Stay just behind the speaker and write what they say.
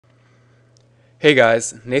Hey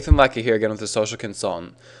guys, Nathan Leckie here again with The Social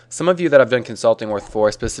Consultant. Some of you that I've done consulting with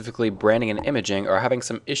for specifically branding and imaging are having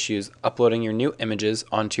some issues uploading your new images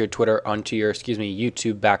onto your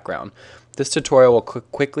YouTube background. This tutorial will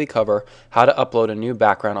quickly cover how to upload a new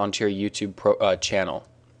background onto your YouTube channel.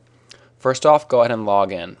 First off, go ahead and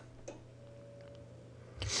log in.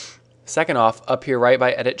 Second off, up here right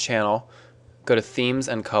by Edit Channel, go to Themes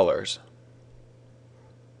and Colors.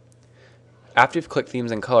 After you've clicked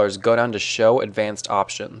Themes and Colors, go down to Show Advanced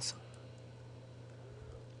Options.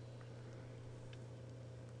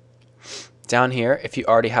 Down here, if you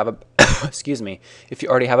already have a if you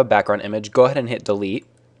already have a background image, go ahead and hit Delete.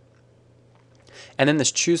 And then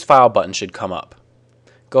this Choose File button should come up.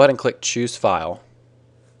 Go ahead and click Choose File.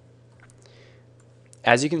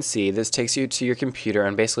 As you can see, this takes you to your computer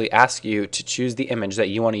and basically asks you to choose the image that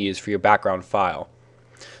you want to use for your background file.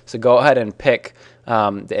 So go ahead and pick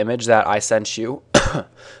the image that I sent you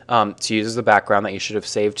to use as the background that you should have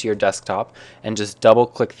saved to your desktop, and just double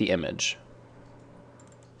click the image.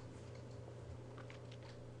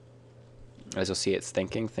 As you'll see, it's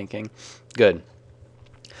thinking. Good.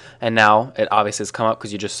 And now it obviously has come up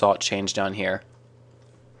because you just saw it change down here.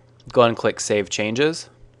 Go ahead and click Save Changes.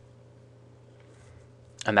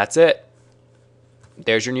 And that's it.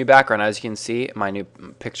 There's your new background. As you can see, my new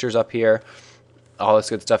pictures up here. All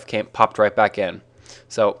this good stuff popped right back in.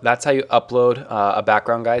 So that's how you upload a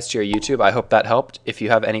background, guys, to your YouTube. I hope that helped. If you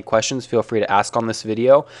have any questions, feel free to ask on this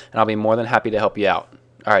video, and I'll be more than happy to help you out.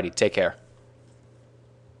 Alrighty, take care.